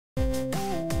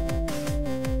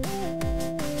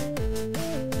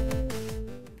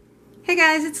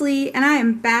guys, it's Lee, and I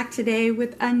am back today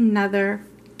with another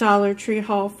Dollar Tree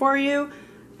haul for you.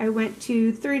 I went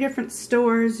to 3 different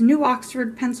stores: New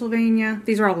Oxford, Pennsylvania.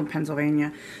 These are all in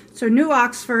Pennsylvania. So New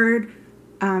Oxford,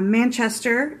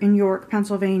 Manchester in York,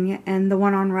 Pennsylvania, and the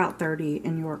one on Route 30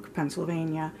 in York,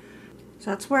 Pennsylvania. So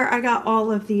that's where I got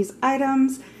all of these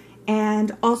items.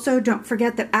 And also don't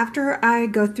forget that after I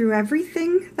go through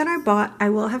everything that I bought,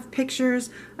 I will have pictures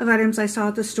of items I saw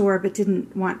at the store but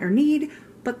didn't want or need,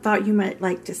 but thought you might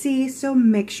like to see, so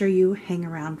make sure you hang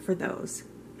around for those.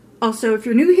 Also, if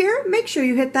you're new here, make sure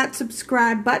you hit that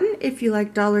subscribe button if you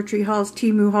like Dollar Tree hauls,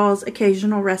 Temu hauls,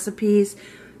 occasional recipes.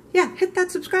 Yeah, hit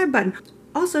that subscribe button.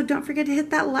 Also, don't forget to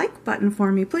hit that like button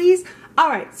for me, please.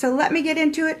 Alright, so let me get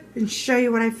into it and show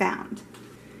you what I found.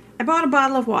 I bought a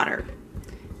bottle of water.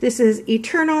 This is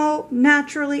Eternal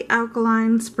Naturally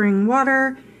Alkaline Spring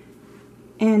Water.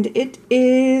 And it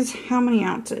is, how many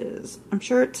ounces? I'm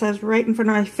sure it says right in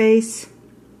front of my face.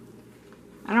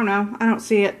 I don't know. I don't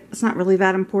see it. It's not really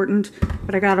that important.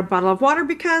 But I got a bottle of water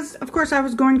because, of course, I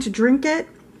was going to drink it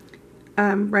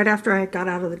right after I got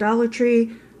out of the Dollar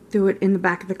Tree. Threw it in the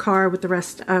back of the car with the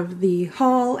rest of the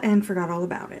haul and forgot all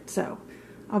about it. So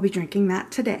I'll be drinking that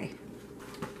today.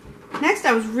 Next,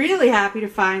 I was really happy to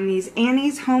find these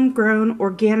Annie's Homegrown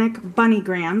Organic Bunny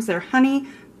Grams. They're honey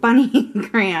bunny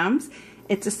grams.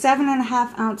 It's a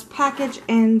 7.5 ounce package,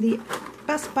 and the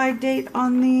best by date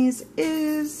on these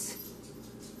is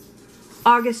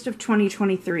August of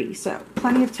 2023. So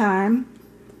plenty of time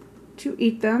to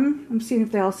eat them. I'm seeing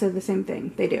if they all say the same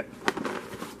thing. They do.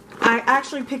 I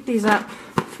actually picked these up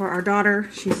for our daughter.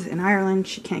 She's in Ireland.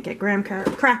 She can't get graham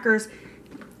crackers,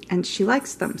 and she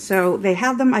likes them. So they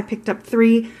have them. I picked up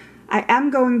 3. I am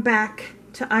going back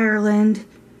to Ireland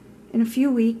in a few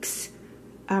weeks.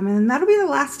 And that'll be the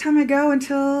last time I go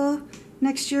until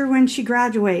next year when she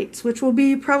graduates, which will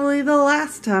be probably the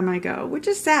last time I go, which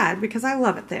is sad because I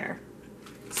love it there.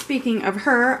 Speaking of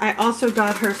her, I also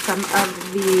got her some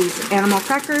of these animal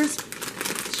crackers.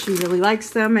 She really likes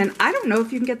them, and I don't know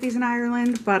if you can get these in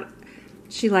Ireland, but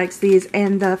she likes these,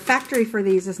 and the factory for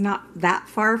these is not that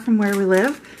far from where we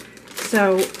live.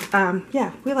 So,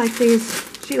 yeah, we like these.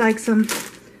 She likes them.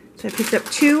 So I picked up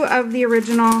 2 of the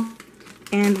original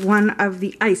and 1 of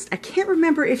the iced. I can't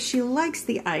remember if she likes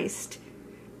the iced,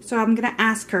 so I'm going to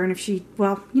ask her, and if she,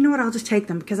 well, you know what, I'll just take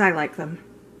them because I like them.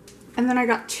 And then I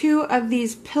got 2 of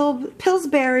these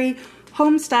Pillsbury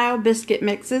home-style biscuit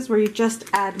mixes where you just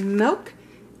add milk,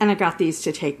 and I got these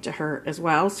to take to her as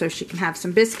well so she can have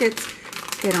some biscuits.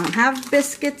 They don't have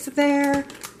biscuits there.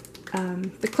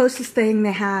 The closest thing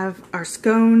they have are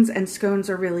scones, and scones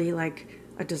are really like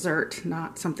a dessert,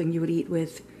 not something you would eat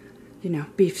with, you know,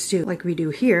 beef stew like we do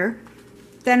here.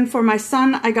 Then for my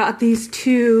son, I got these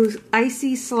 2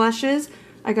 icy slushes.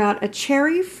 I got a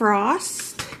cherry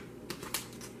frost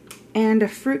and a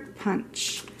fruit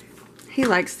punch. He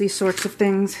likes these sorts of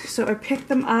things, so I picked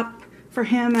them up for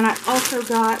him, and I also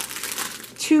got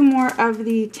 2 more of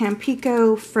the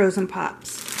Tampico frozen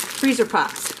pops. Freezer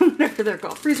pops, whatever they're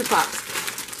called, freezer pops.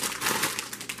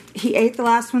 He ate the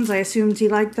last ones. I assumed he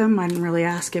liked them. I didn't really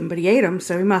ask him, but he ate them,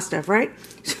 so he must have, right?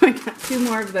 So I got 2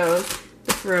 more of those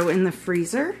to throw in the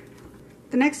freezer.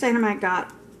 The next item I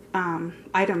got,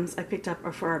 items I picked up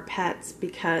are for our pets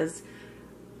because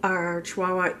our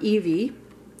Chihuahua Evie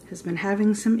has been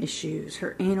having some issues.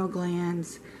 Her anal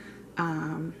glands,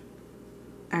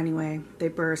 anyway, they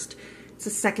burst. It's the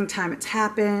second time it's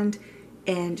happened,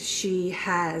 and she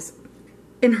has,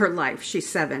 in her life, she's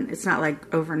 7. It's not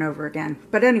like over and over again.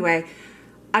 But anyway,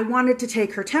 I wanted to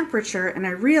take her temperature, and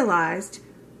I realized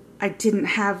I didn't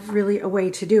have really a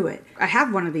way to do it. I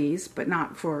have one of these, but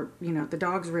not for, you know, the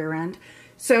dog's rear end.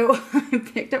 So I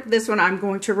picked up this one. I'm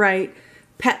going to write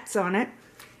pets on it.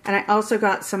 And I also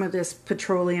got some of this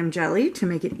petroleum jelly to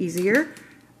make it easier.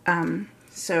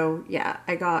 So yeah,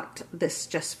 I got this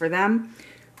just for them.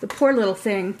 The poor little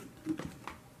thing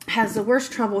has the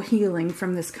worst trouble healing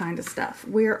from this kind of stuff.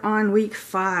 We're on week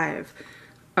 5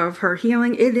 of her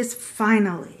healing. It is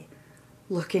finally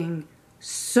looking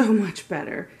so much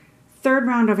better. 3rd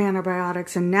round of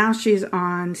antibiotics, and now she's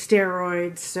on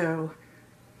steroids, so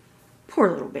poor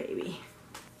little baby.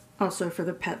 Also for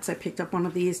the pets, I picked up one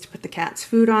of these to put the cat's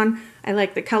food on. I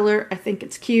like the color. I think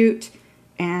it's cute.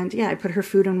 And yeah, I put her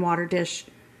food and water dish,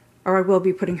 or I will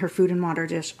be putting her food and water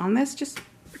dish on this just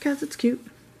because it's cute.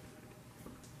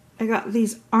 I got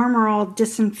these Armor All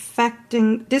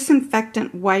disinfectant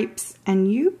wipes,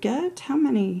 and you get how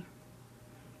many?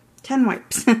 10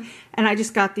 wipes. And I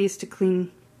just got these to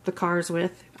clean the cars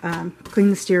with, clean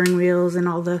the steering wheels and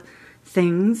all the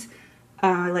things.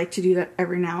 I like to do that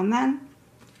every now and then.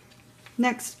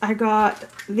 Next, I got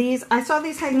these. I saw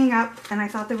these hanging up and I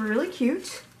thought they were really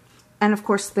cute. And of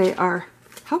course they are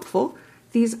helpful.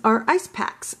 These are ice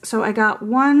packs. So I got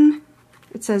one,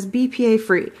 it says BPA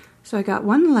free. So I got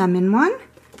one lemon one,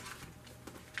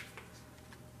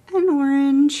 an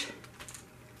orange,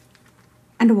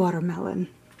 and a watermelon.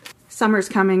 Summer's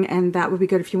coming and that would be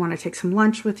good if you want to take some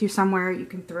lunch with you somewhere. You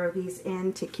can throw these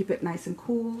in to keep it nice and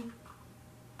cool.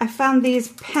 I found these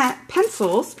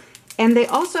pencils and they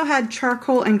also had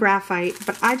charcoal and graphite,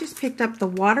 but I just picked up the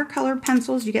watercolor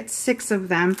pencils. You get 6 of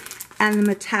them, and the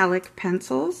metallic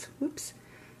pencils. Whoops.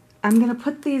 I'm gonna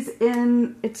put these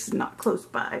in, it's not close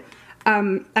by.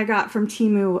 I got from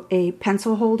Temu a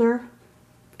pencil holder.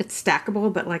 It's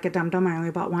stackable, but like a dum-dum, I only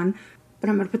bought one. But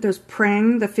I'm gonna put those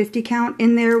Prang, the 50 count,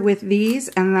 in there with these,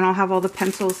 and then I'll have all the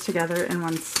pencils together in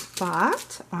one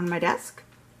spot on my desk,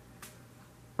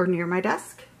 or near my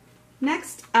desk.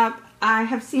 Next up, I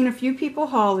have seen a few people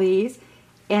haul these,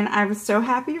 and I was so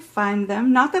happy to find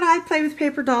them. Not that I play with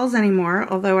paper dolls anymore,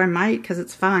 although I might because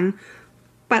it's fun,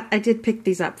 but I did pick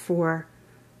these up for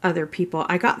other people.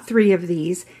 I got 3 of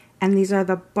these, and these are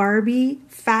the Barbie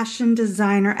Fashion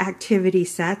Designer Activity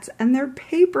Sets, and they're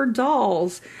paper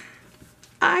dolls.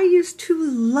 I used to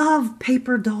love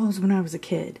paper dolls when I was a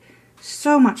kid.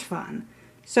 So much fun.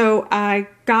 So I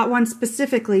got one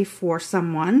specifically for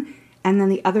someone, and then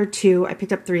the other 2, I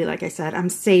picked up 3, like I said, I'm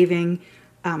saving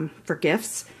for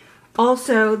gifts.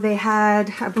 Also, they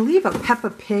had, I believe, a Peppa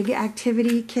Pig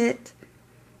activity kit.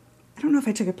 I don't know if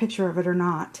I took a picture of it or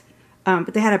not,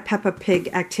 but they had a Peppa Pig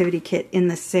activity kit in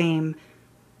the same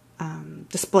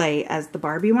display as the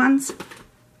Barbie ones.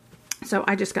 So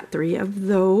I just got 3 of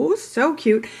those. So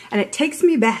cute. And it takes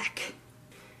me back.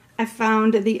 I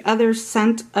found the other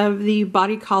scent of the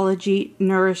Bodycology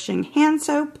Nourishing Hand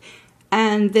Soap.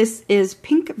 And this is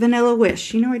Pink Vanilla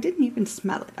Wish. You know, I didn't even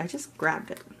smell it. I just grabbed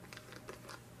it.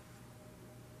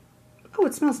 Oh,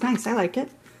 it smells nice. I like it.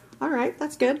 All right,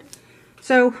 that's good.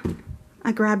 So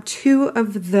I grabbed 2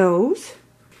 of those.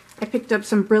 I picked up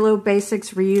some Brillo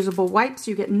Basics reusable wipes.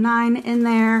 You get 9 in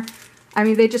there. I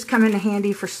mean, they just come in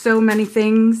handy for so many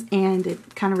things, and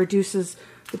it kind of reduces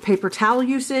the paper towel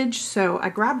usage. So I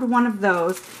grabbed one of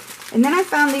those. And then I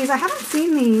found these. I haven't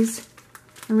seen these,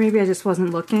 or maybe I just wasn't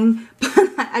looking, but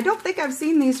I don't think I've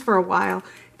seen these for a while.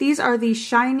 These are the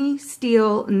Shiny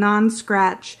Steel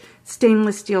Non-Scratch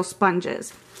Stainless Steel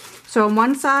Sponges. So on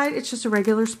one side, it's just a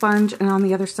regular sponge, and on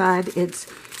the other side,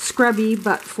 it's scrubby,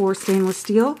 but for stainless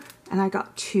steel. And I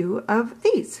got 2 of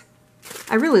these.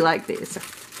 I really like these.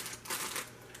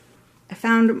 I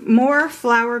found more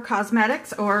flower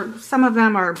cosmetics, or some of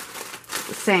them are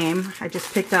the same. I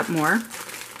just picked up more.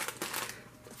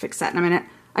 Fix that in a minute.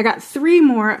 I got 3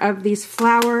 more of these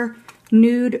Flower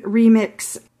Nude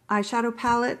Remix eyeshadow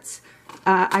palettes.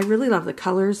 I really love the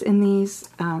colors in these.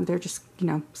 They're just, you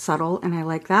know, subtle, and I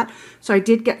like that. So I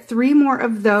did get 3 more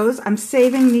of those. I'm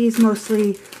saving these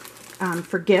mostly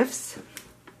for gifts.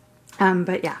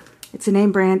 But yeah, it's a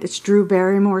name brand. It's Drew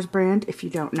Barrymore's brand, if you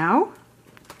don't know.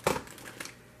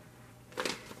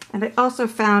 And I also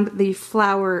found the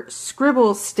Flower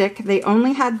Scribble Stick. They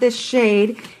only had this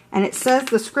shade, and it says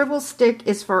the Scribble Stick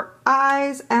is for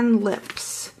eyes and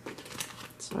lips.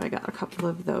 So I got a couple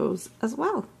of those as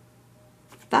well.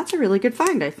 That's a really good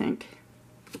find, I think.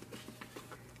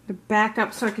 To back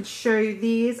up so I could show you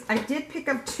these. I did pick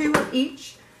up 2 of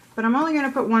each, but I'm only going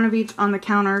to put 1 of each on the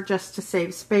counter just to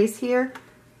save space here.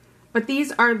 But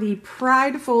these are the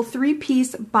Prideful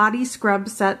 3-piece body scrub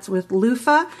sets with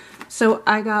loofah. So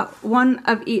I got 1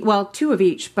 of each, well, 2 of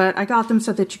each, but I got them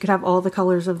so that you could have all the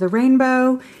colors of the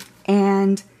rainbow.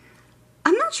 And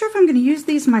I'm not sure if I'm going to use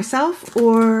these myself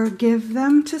or give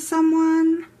them to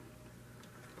someone.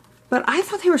 But I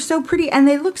thought they were so pretty, and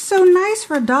they look so nice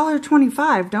for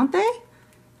 $1.25, don't they?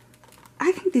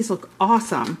 I think these look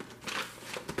awesome.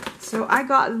 So I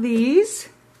got these.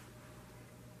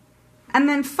 And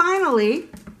then finally,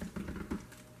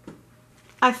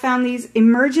 I found these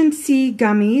Emergency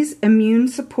Gummies Immune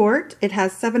Support. It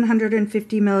has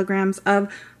 750 milligrams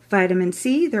of vitamin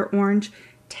C. They're orange,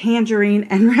 tangerine,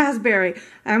 and raspberry.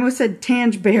 I almost said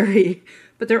tangeberry,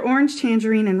 but they're orange,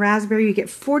 tangerine, and raspberry. You get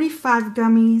 45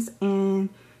 gummies, and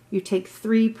you take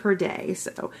 3 per day.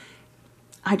 So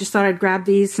I just thought I'd grab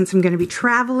these since I'm going to be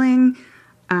traveling.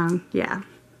 Yeah,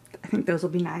 I think those will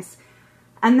be nice.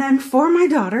 And then for my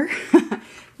daughter,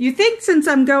 you think since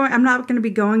I'm not going to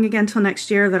be going again till next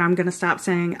year that I'm going to stop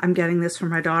saying I'm getting this for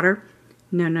my daughter.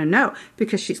 No, no, no,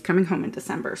 because she's coming home in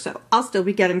December, so I'll still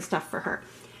be getting stuff for her.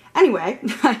 Anyway,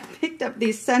 I picked up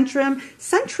these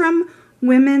Centrum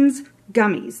Women's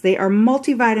Gummies. They are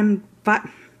multivitamin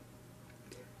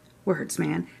words,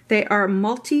 man. They are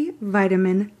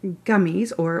multivitamin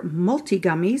gummies or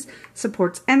multi-gummies.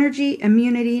 Supports energy,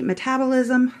 immunity,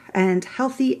 metabolism, and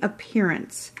healthy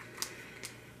appearance.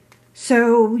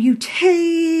 So you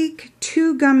take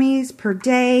 2 gummies per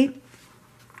day.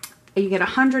 You get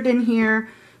 100 in here.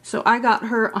 So I got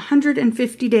her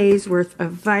 150 days worth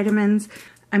of vitamins.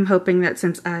 I'm hoping that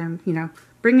since I'm,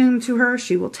 bringing them to her,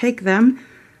 she will take them.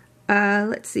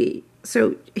 Let's see.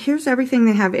 So here's everything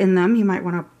they have in them. You might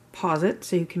want to pause it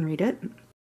so you can read it.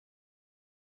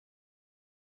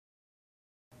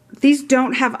 These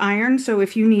don't have iron, so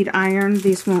if you need iron,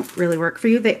 these won't really work for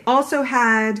you. They also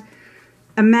had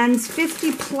a men's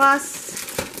 50 plus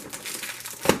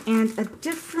and a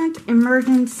different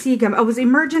emergency gum. Oh, it was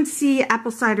emergency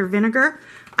apple cider vinegar.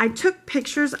 I took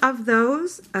pictures of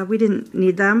those. We didn't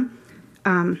need them,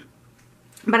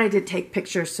 but I did take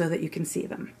pictures so that you can see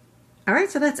them. All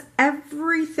right, so that's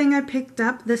everything I picked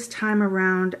up this time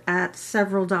around at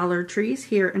several Dollar Trees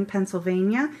here in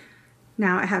Pennsylvania.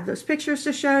 Now I have those pictures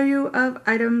to show you of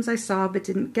items I saw but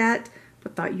didn't get,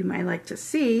 but thought you might like to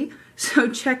see. So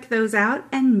check those out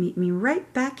and meet me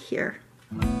right back here.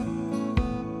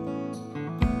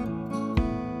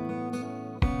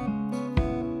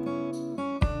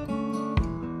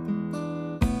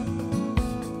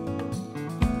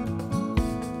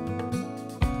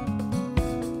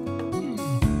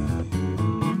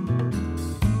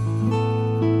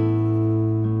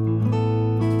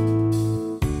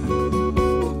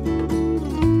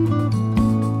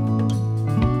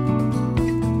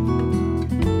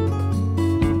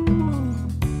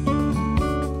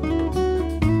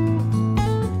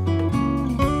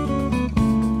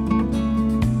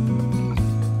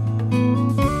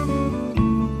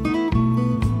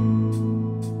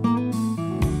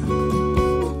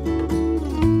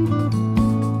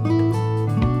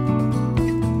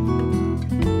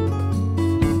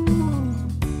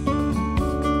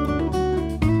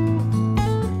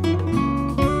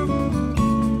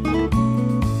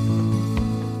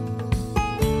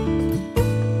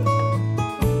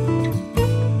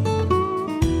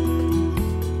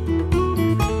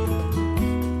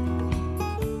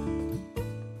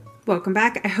 Welcome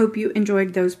back. I hope you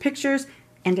enjoyed those pictures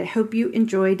and I hope you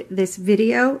enjoyed this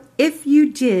video. If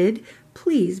you did,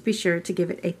 please be sure to give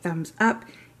it a thumbs up.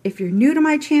 If you're new to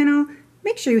my channel,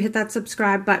 make sure you hit that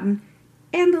subscribe button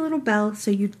and the little bell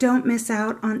so you don't miss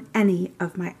out on any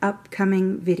of my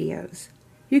upcoming videos.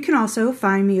 You can also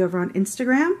find me over on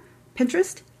Instagram,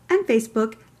 Pinterest, and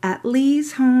Facebook at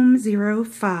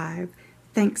LeighsHome05.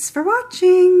 Thanks for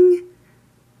watching.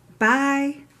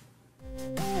 Bye.